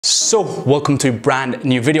So welcome to a brand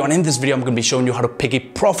new video, and in this video I'm going to be showing you how to pick a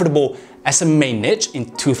profitable SMMA niche in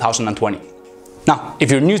 2020. Now, if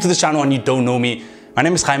you're new to this channel and you don't know me, my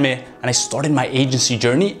name is Jaime and I started my agency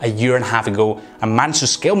journey a year and a half ago and managed to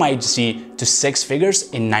scale my agency to 6 figures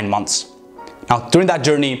in 9 months. Now, during that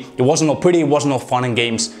journey, it wasn't all pretty, it wasn't all fun and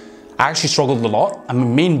games. I actually struggled a lot, and my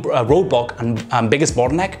main roadblock and biggest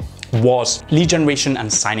bottleneck was lead generation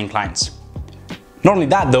and signing clients. Not only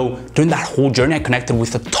that though, during that whole journey I connected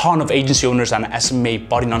with a ton of agency owners and SMMA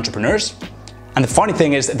budding entrepreneurs. And the funny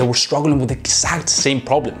thing is that they were struggling with the exact same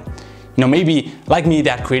problem. You know, maybe like me,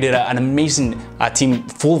 they had created an amazing team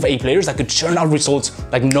full of A players that could churn out results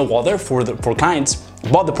like no other for clients.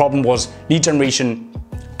 But the problem was lead generation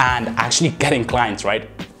and actually getting clients, right?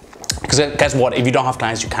 Because guess what, if you don't have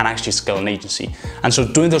clients, you can't actually scale an agency. And so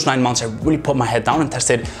during those 9 months, I really put my head down and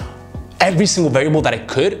tested every single variable that I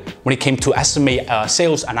could when it came to SMA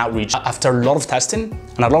sales and outreach. After a lot of testing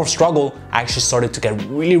and a lot of struggle, I actually started to get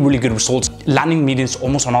really good results, landing meetings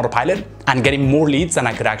almost on autopilot and getting more leads than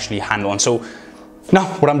I could actually handle. And so now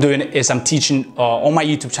what I'm doing is I'm teaching on my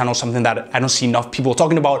YouTube channel something that I don't see enough people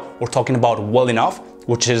talking about or talking about well enough,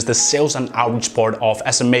 which is the sales and outreach part of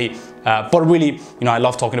SMA. But really, you know, I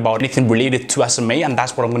love talking about anything related to SMA, and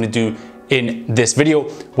that's what I'm going to do in this video.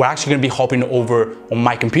 We're actually going to be hopping over on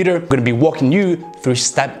my computer. I'm going to be walking you through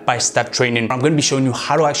step-by-step training. I'm going to be showing you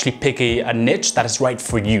how to actually pick a niche that is right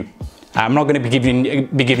for you. I'm not going to be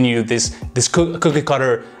giving you this cookie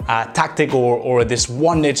cutter tactic or this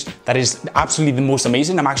one niche that is absolutely the most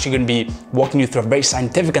amazing. I'm actually going to be walking you through a very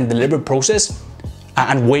scientific and deliberate process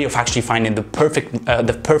and way of actually finding the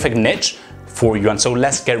perfect niche for you. And so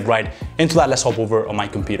let's get right into that. Let's hop over on my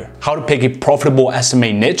computer. How to pick a profitable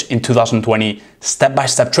SMA niche in 2020,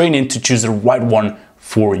 step-by-step training to choose the right one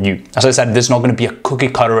for you. As I said, this is not going to be a cookie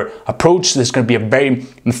cutter approach. This is going to be a very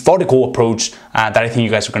methodical approach that I think you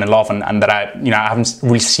guys are going to love, and that I haven't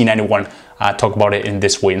really seen anyone talk about it in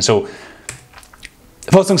this way. And so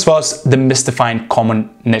first things first, demystifying common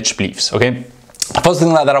niche beliefs. Okay, the first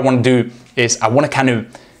thing that I want to do is I want to kind of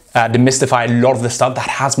demystify a lot of the stuff that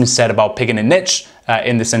has been said about picking a niche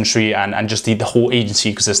in this industry and just the whole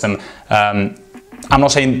agency ecosystem. I'm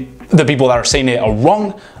not saying the people that are saying it are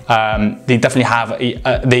wrong. They definitely have it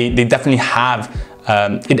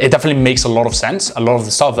definitely makes a lot of sense. A lot of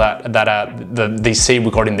the stuff that they say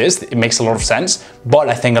regarding this, it makes a lot of sense. But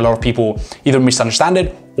I think a lot of people either misunderstand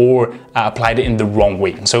it or applied it in the wrong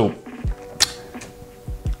way. And so,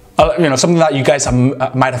 you know, something that you guys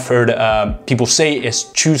might have heard people say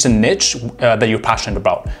is choose a niche that you're passionate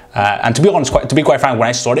about. And to be honest, to be quite frank, when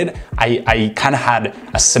I started, I kind of had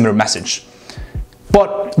a similar message.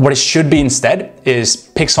 But what it should be instead is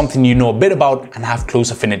pick something you know a bit about and have close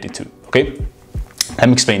affinity to, okay? Let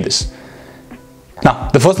me explain this. Now,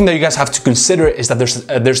 the first thing that you guys have to consider is that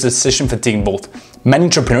there's decision fatigue involved. Many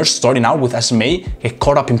entrepreneurs starting out with SMA get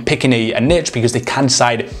caught up in picking a niche because they can't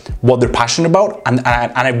decide what they're passionate about, and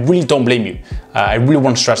I really don't blame you. I really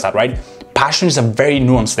want to stress that, right? Passion is a very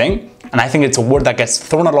nuanced thing, and I think it's a word that gets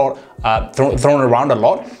thrown around a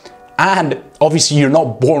lot. And obviously, you're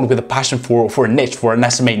not born with a passion for a niche, for an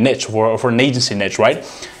SMA niche, for an agency niche, right?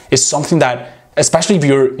 It's something that, especially if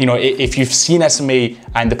if you've seen SMA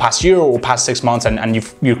in the past year or past 6 months, and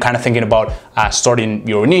you're kind of thinking about starting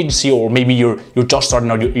your own agency, or maybe you're just starting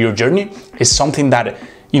out your journey, is something that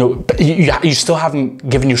you still haven't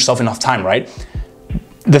given yourself enough time, right?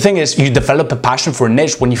 The thing is, you develop a passion for a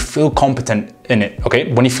niche when you feel competent in it,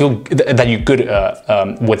 okay? When you feel that you're good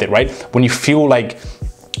with it, right? When you feel like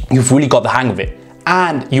you've really got the hang of it,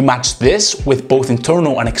 and you match this with both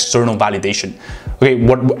internal and external validation. Okay,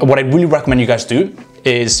 what I really recommend you guys do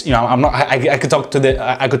is, I could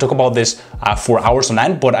talk about this for hours on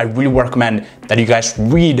end, but I really recommend that you guys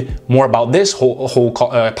read more about this whole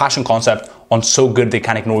passion concept on So Good They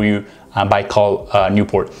Can't Ignore You by Cal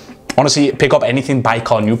Newport. Honestly, pick up anything by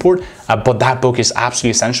Cal Newport, but that book is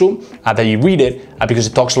absolutely essential that you read it because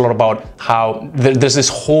it talks a lot about how there's this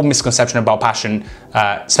whole misconception about passion,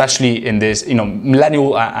 especially in this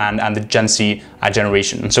millennial and the Gen Z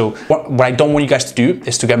generation. And so what I don't want you guys to do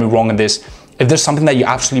is to get me wrong in this. If there's something that you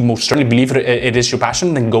absolutely most certainly believe it is your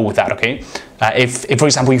passion, then go with that, okay? If for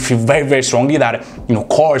example, you feel very strongly that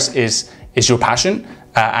cars is your passion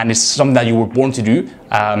and it's something that you were born to do,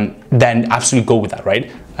 then absolutely go with that, right?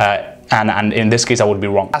 And in this case, I would be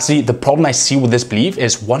wrong. Actually, the problem I see with this belief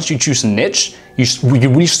is once you choose a niche, you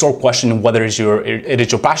really start questioning whether it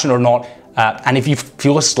is your passion or not. And if you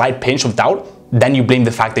feel a slight pinch of doubt, then you blame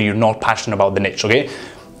the fact that you're not passionate about the niche, okay?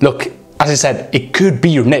 Look, as I said, it could be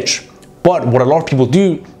your niche, but what a lot of people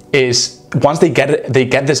do is once they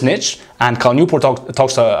get this niche, and Cal Newport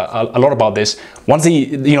talks a lot about this. Once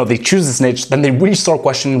they choose this niche, then they really start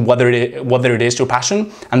questioning whether it is your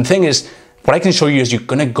passion. And the thing is, what I can show you is you're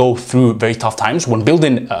gonna go through very tough times when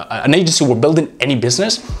building an agency, or building any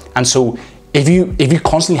business. And so if you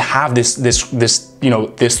constantly have this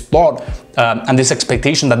thought and this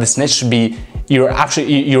expectation that this niche should be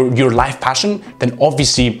your life passion, then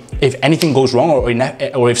obviously if anything goes wrong,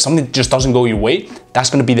 or if something just doesn't go your way, that's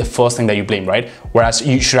going to be the first thing that you blame, right? Whereas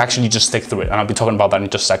you should actually just stick through it, and I'll be talking about that in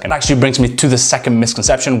just a second. It actually brings me to the second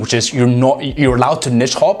misconception, which is you're allowed to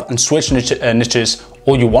niche hop and switch niches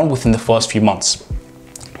all you want within the first few months.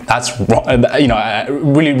 That's wrong. I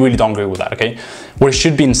really don't agree with that. Okay, what it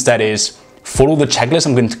should be instead is follow the checklist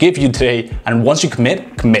I'm going to give you today, and once you commit.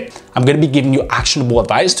 I'm going to be giving you actionable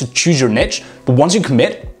advice to choose your niche, but once you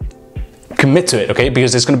commit to it, okay?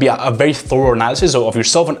 Because it's going to be a very thorough analysis of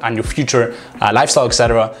yourself and your future lifestyle,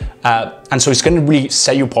 etc. And so it's going to really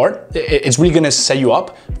set you apart. It's really going to set you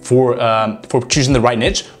up for choosing the right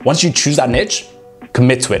niche. Once you choose that niche,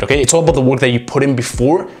 commit to it, okay? It's all about the work that you put in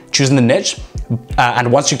before choosing the niche, and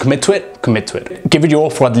once you commit to it. Give it your all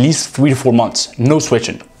for at least 3 to 4 months, no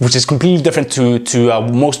switching, which is completely different to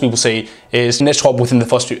most people say is niche hop within the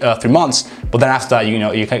first 3 months, but then after that,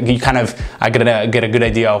 you kind of get a good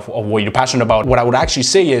idea of what you're passionate about. What I would actually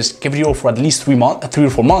say is give it your all for at least 3 to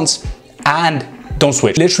 4 months, and don't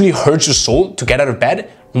switch. It literally hurts your soul to get out of bed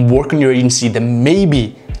and work on your agency, then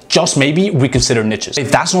maybe, just maybe, reconsider niches.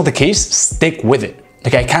 If that's not the case, stick with it.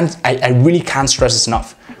 Okay, I really can't stress this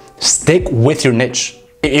enough. Stick with your niche.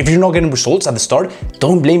 If you're not getting results at the start,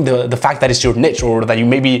 don't blame the fact that it's your niche, or that you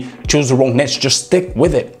maybe chose the wrong niche. Just stick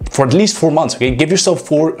with it for at least 4 months. Okay, give yourself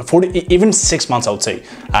 4 even 6 months, I would say.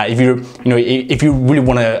 If you really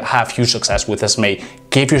want to have huge success with SMA,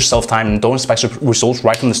 give yourself time and don't expect results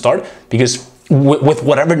right from the start, because with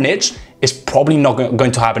whatever niche, it's probably not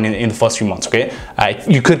going to happen in the first few months, okay?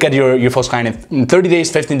 You could get your first client in 30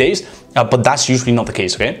 days, 15 days, but that's usually not the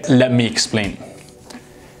case, okay? Let me explain.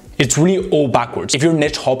 It's really all backwards. If you're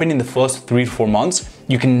niche hopping in the first 3 to 4 months,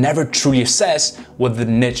 you can never truly assess whether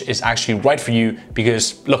the niche is actually right for you,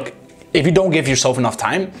 because look, if you don't give yourself enough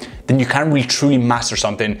time, then you can't really truly master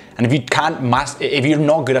something. And if you're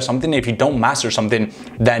not good at something, if you don't master something,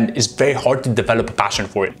 then it's very hard to develop a passion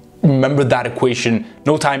for it. Remember that equation: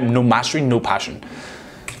 no time, no mastery, no passion.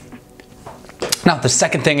 Now, the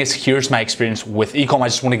second thing is, here's my experience with e-com. I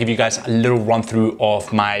just want to give you guys a little run through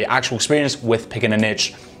of my actual experience with picking a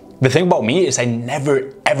niche. The thing about me is I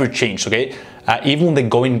never ever changed, okay? Even when the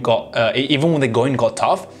going got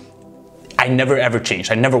tough, I never ever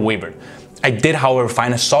changed. I never wavered. I did, however,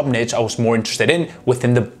 find a sub niche I was more interested in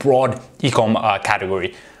within the broad e-com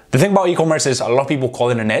category. The thing about e-commerce is a lot of people call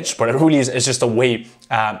it a niche, but it really is, it's just a way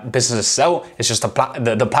businesses sell. It's just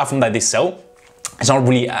the platform that they sell. It's not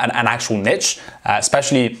really an actual niche,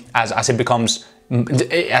 especially as it becomes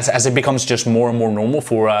just more and more normal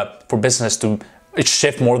for business to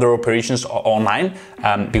shift more of their operations online,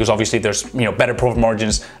 because obviously there's better profit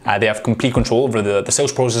margins. They have complete control over the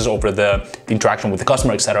sales process, over the interaction with the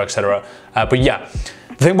customer, etc. But yeah,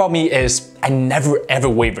 the thing about me is I never ever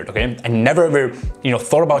wavered, okay? I never ever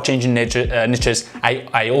thought about changing niches.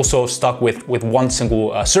 I also stuck with one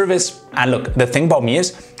single service. And look, the thing about me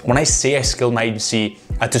is when I say I scaled my agency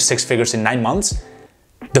to 6 figures in 9 months,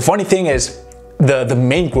 the funny thing is the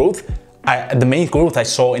main growth I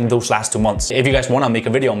saw in those last 2 months. If you guys want, I'll make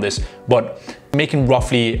a video on this, but making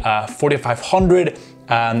roughly 4,500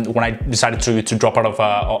 when I decided to drop out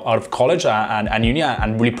of college and uni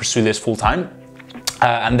and really pursue this full time.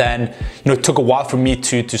 And then it took a while for me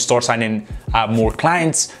to start signing more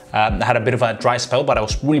clients. I had a bit of a dry spell, but I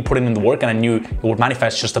was really putting in the work, and I knew it would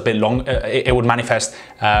manifest just a bit long. It would manifest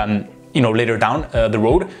later down the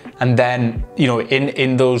road. And then in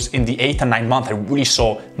the 8th and 9th month, I really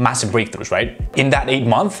saw massive breakthroughs, right? In that 8th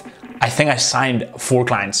month, I think I signed 4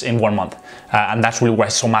 clients in 1 month, and that's really where I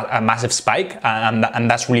saw a massive spike, and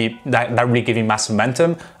that really gave me massive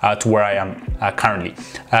momentum to where I am currently.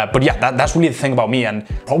 But yeah, that's really the thing about me. And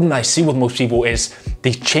the problem I see with most people is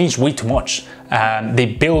they change way too much. They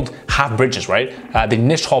build half bridges, right? They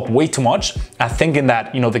niche hop way too much, thinking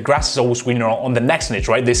that the grass is always greener on the next niche,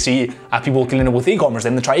 right? They see people killing it with e-commerce,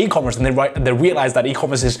 and they try e-commerce, and they realize that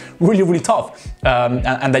e-commerce is really, really tough,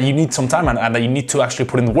 and that you need some time, and that you need to actually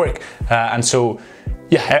put in the work. And so,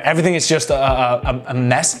 yeah, everything is just a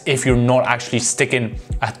mess if you're not actually sticking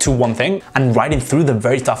to one thing and riding through the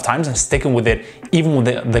very tough times and sticking with it even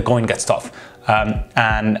when the going gets tough.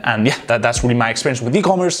 And yeah, that's really my experience with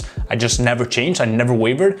e-commerce. I just never changed, I never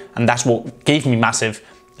wavered, and that's what gave me massive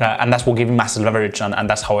leverage, and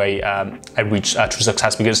that's how I reached true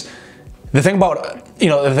success. Because The thing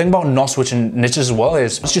about not switching niches as well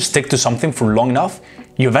is once you stick to something for long enough,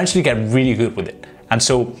 you eventually get really good with it. And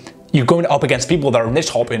so you're going up against people that are niche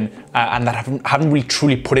hopping and that haven't really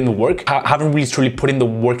truly put in the work, haven't really truly put in the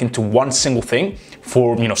work into one single thing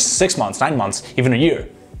for 6 months, 9 months, even a year.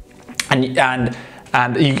 And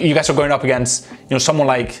you guys are going up against someone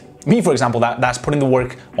like me, for example, that's put in the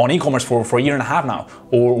work on e-commerce for a year and a half now,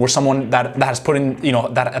 or someone that has put in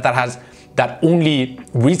that only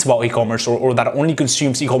reads about e-commerce or that only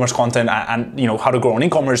consumes e-commerce content and how to grow on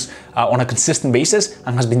e-commerce on a consistent basis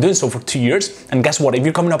and has been doing so for 2 years. And guess what? If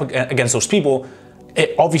you're coming up against those people,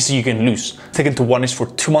 obviously you can lose. Sticking to one niche for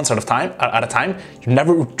 2 months at a time, you're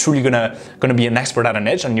never truly gonna be an expert at a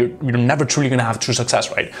niche, and you're never truly gonna have true success,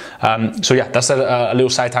 right? So yeah, that's a little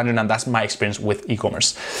side tangent, and that's my experience with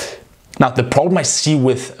e-commerce. Now, the problem I see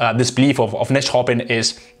with this belief of niche hopping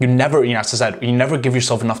is you never, as I said, you never give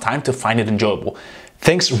yourself enough time to find it enjoyable.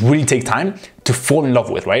 Things really take time to fall in love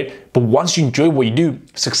with, right? But once you enjoy what you do,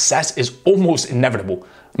 success is almost inevitable.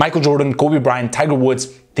 Michael Jordan, Kobe Bryant, Tiger Woods,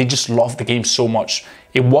 they just loved the game so much.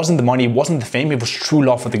 It wasn't the money, it wasn't the fame, it was true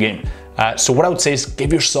love for the game. So what I would say is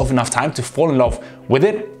give yourself enough time to fall in love with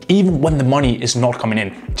it, even when the money is not coming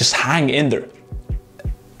in. Just hang in there.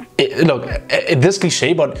 Look, this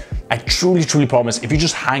cliche, but I truly promise, if you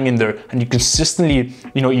just hang in there and you consistently,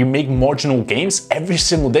 you make marginal gains every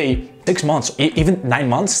single day, 6 months, even 9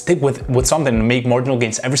 months, stick with something and make marginal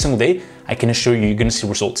gains every single day, I can assure you, you're gonna see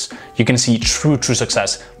results. You're gonna see true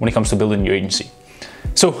success when it comes to building your agency.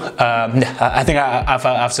 So yeah, I think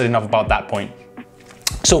I've said enough about that point.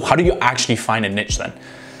 So how do you actually find a niche then?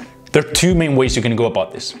 There are 2 main ways you can go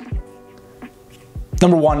about this.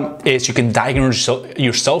 Number 1 is you can diagnose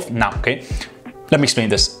yourself now, okay? Let me explain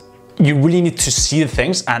this. You really need to see the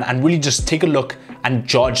things and really just take a look and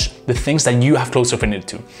judge the things that you have close affinity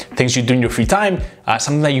to. Things you do in your free time,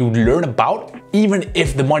 something that you would learn about, even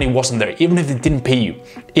if the money wasn't there, even if it didn't pay you,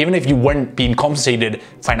 even if you weren't being compensated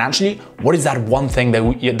financially, what is that one thing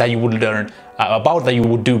that you would learn about, that you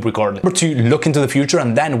would do regardless? Number 2, look into the future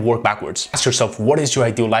and then work backwards. Ask yourself, what is your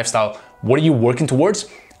ideal lifestyle? What are you working towards?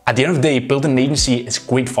 At the end of the day, building an agency is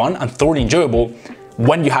great fun and thoroughly enjoyable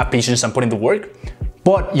when you have patience and put in the work.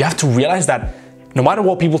 But you have to realize that no matter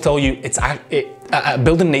what people tell you,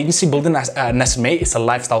 building an agency, building an SMA is a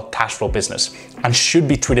lifestyle cash flow business and should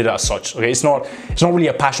be treated as such. Okay, it's not really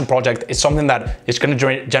a passion project. It's something that is going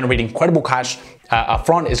to generate incredible cash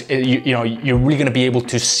upfront. You're really going to be able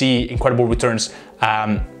to see incredible returns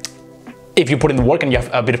if you put in the work and you have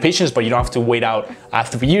a bit of patience, but you don't have to wait out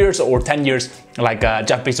 3 years or 10 years like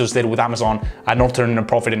Jeff Bezos did with Amazon and not turning a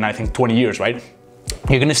profit in, I think, 20 years, right?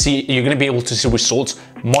 You're gonna be able to see results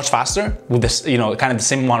much faster with this, kind of the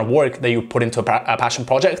same amount of work that you put into a passion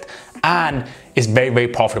project, and it's very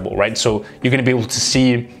profitable, right? So you're gonna be able to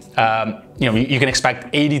see, you can expect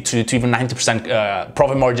 80 to even 90%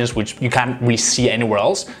 profit margins, which you can't really see anywhere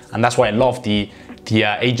else, and that's why I love the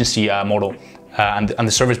agency model. And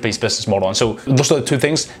the service-based business model. And so those are the 2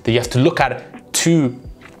 things that you have to look at to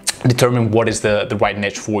determine what is the right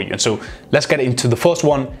niche for you. And so let's get into the first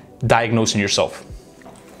one, diagnosing yourself.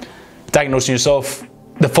 Diagnosing yourself,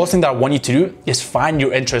 the first thing that I want you to do is find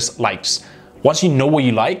your interest likes. Once you know what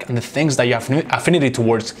you like and the things that you have affinity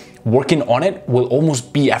towards, working on it will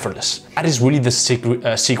almost be effortless. That is really the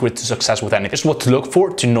secret to success with anything. It's what to look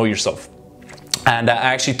for to know yourself. And I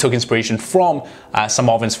actually took inspiration from some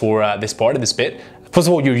ovens for this part of this bit. First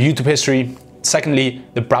of all, your YouTube history. Secondly,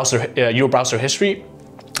 your browser history,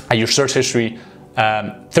 your search history.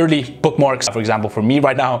 Thirdly, bookmarks. For example, for me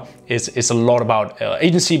right now, it's a lot about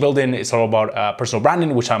agency building. It's all about personal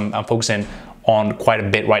branding, which I'm focusing on quite a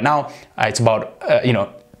bit right now. It's about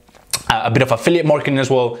a bit of affiliate marketing as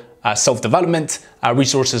well, self-development,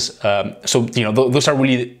 resources. So those are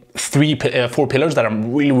really 4 pillars that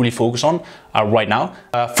I'm really focused on right now.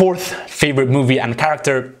 4th, favorite movie and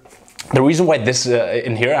character. The reason why this is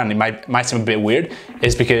in here, and it might seem a bit weird,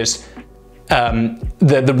 is because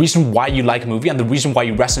the reason why you like a movie and the reason why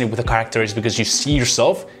you resonate with a character is because you see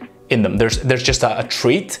yourself in them. There's just a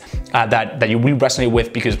trait that you will resonate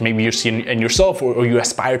with because maybe you're seeing in yourself or you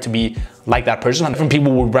aspire to be like that person, and different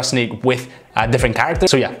people will resonate with different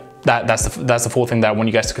characters. So yeah, that's the 4th thing that I want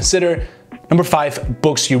you guys to consider. Number 5,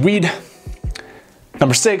 books you read.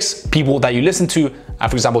 Number 6, people that you listen to.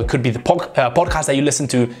 For example, it could be the podcast that you listen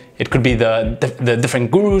to. It could be the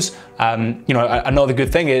different gurus. Another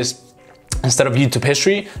good thing is, instead of YouTube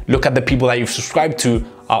history, look at the people that you've subscribed to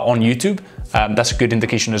on YouTube. That's a good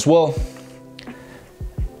indication as well.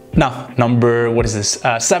 Now, number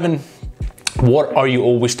 7, what are you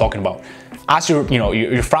always talking about? as your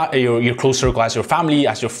close circle, as your family,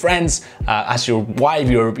 as your friends, as your wife,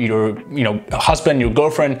 your husband, your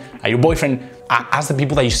girlfriend, your boyfriend, as the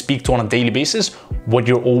people that you speak to on a daily basis, what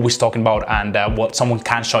you're always talking about and what someone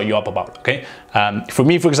can shut you up about. Okay, for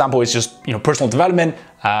me, for example, it's just personal development,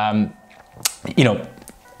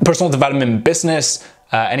 personal development, business,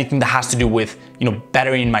 anything that has to do with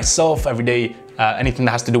bettering myself every day. Anything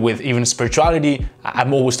that has to do with even spirituality,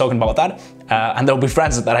 I'm always talking about that. And there'll be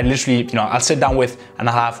friends that I literally, I'll sit down with and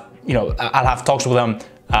I'll have talks with them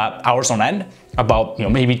hours on end about,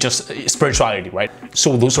 maybe just spirituality, right?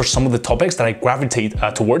 So those are some of the topics that I gravitate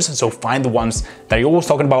towards. So find the ones that you're always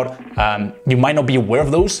talking about. You might not be aware of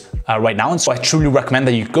those right now. And so I truly recommend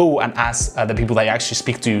that you go and ask the people that you actually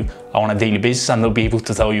speak to on a daily basis, and they'll be able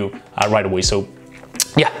to tell you right away. So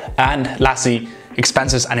yeah, and lastly,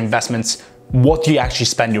 expenses and investments. What do you actually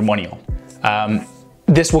spend your money on?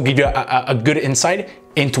 This will give you a good insight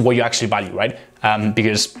into what you actually value, right?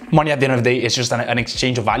 Because money at the end of the day is just an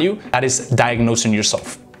exchange of value. That is diagnosing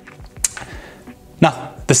yourself.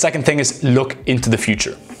 Now, the second thing is look into the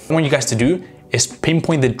future. What I want you guys to do is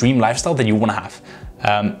pinpoint the dream lifestyle that you want to have.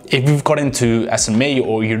 If you've got into SMA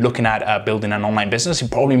or you're looking at building an online business,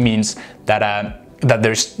 it probably means that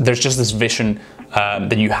there's just this vision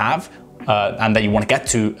that you have and that you want to get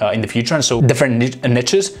to in the future. And so different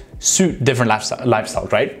niches suit different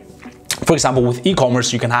lifestyles, right? For example, with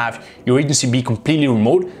e-commerce, you can have your agency be completely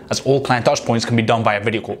remote, as all client touch points can be done via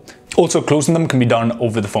video call. Also, closing them can be done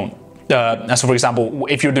over the phone. And so for example,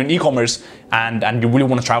 if you're doing e-commerce and you really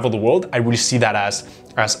want to travel the world, I really see that as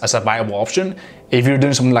a viable option. If you're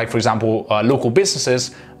doing something like, for example, local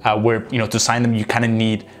businesses, where to sign them you kind of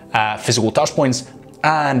need physical touch points,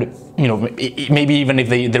 and maybe even if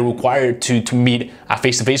they're required to meet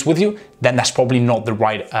face-to-face with you, then that's probably not the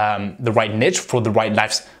right niche for the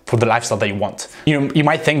lifestyle that you want. You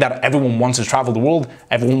might think that everyone wants to travel the world,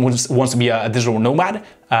 everyone wants to be a digital nomad,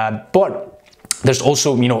 but there's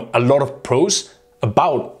also a lot of pros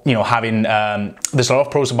about having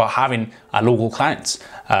local clients.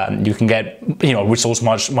 You can get results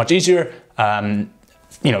much easier.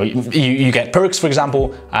 You get perks, for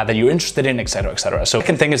example, that you're interested in, etc., etc. So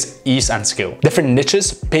second thing is ease and scale. Different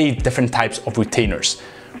niches pay different types of retainers.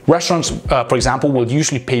 Restaurants, for example, will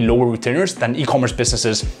usually pay lower retainers than e-commerce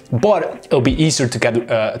businesses, but it'll be easier to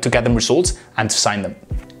get them results and to sign them.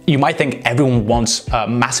 You might think everyone wants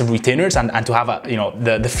massive retainers and to have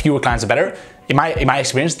the fewer clients the better. In my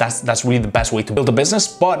experience, that's really the best way to build a business.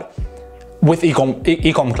 But with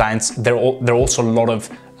e-com clients, there are also a lot of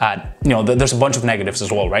there's a bunch of negatives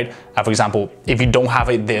as well, right? For example, if you don't have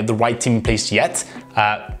the right team in place yet,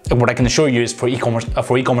 what I can assure you is for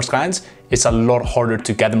e-commerce clients, it's a lot harder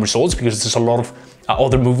to get them results because there's a lot of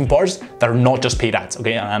other moving parts that are not just paid ads,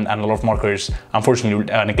 okay? And a lot of marketers, unfortunately,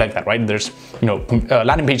 neglect that, right? There's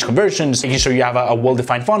landing page conversions, making sure you have a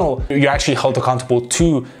well-defined funnel. You're actually held accountable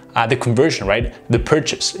to the conversion, right? The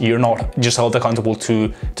purchase. You're not just held accountable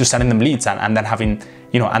to sending them leads and then having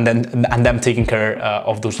and them taking care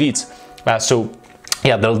of those leads. So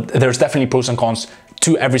yeah, there's definitely pros and cons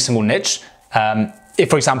to every single niche. If,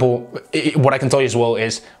 for example, what I can tell you as well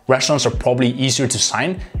is restaurants are probably easier to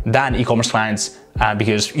sign than e-commerce clients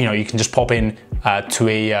because you can just pop in to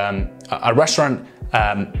a restaurant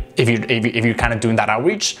if you're kind of doing that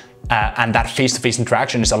outreach. And that face-to-face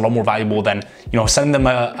interaction is a lot more valuable than sending them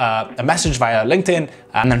a message via LinkedIn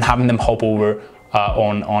and then having them hop over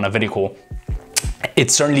on a video call.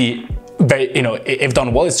 It's certainly very, if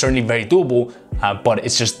done well, it's certainly very doable, but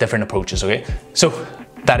it's just different approaches, okay? So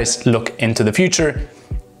that is look into the future.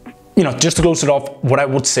 Just to close it off, what I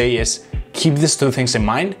would say is keep these two things in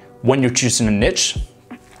mind when you're choosing a niche,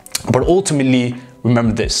 but ultimately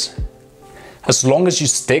remember this: as long as you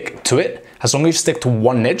stick to it, as long as you stick to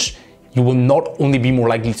one niche, you will not only be more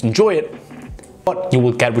likely to enjoy it, but you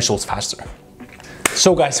will get results faster.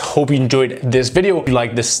 So guys, hope you enjoyed this video. If you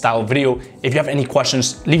like this style of video, if you have any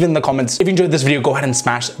questions, leave it in the comments. If you enjoyed this video, go ahead and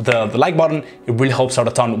smash the like button. It really helps out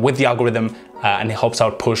a ton with the algorithm and it helps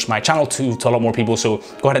out push my channel to a lot more people. So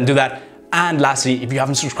go ahead and do that. And lastly, if you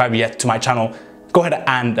haven't subscribed yet to my channel, go ahead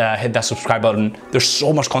and hit that subscribe button. There's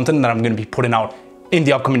so much content that I'm going to be putting out in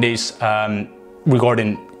the upcoming days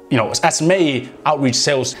regarding SMMA, outreach,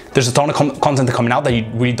 sales. There's a ton of content coming out that you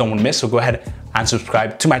really don't want to miss. So go ahead and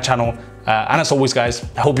subscribe to my channel. And as always, guys,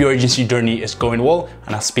 I hope your agency journey is going well,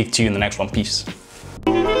 and I'll speak to you in the next one. Peace.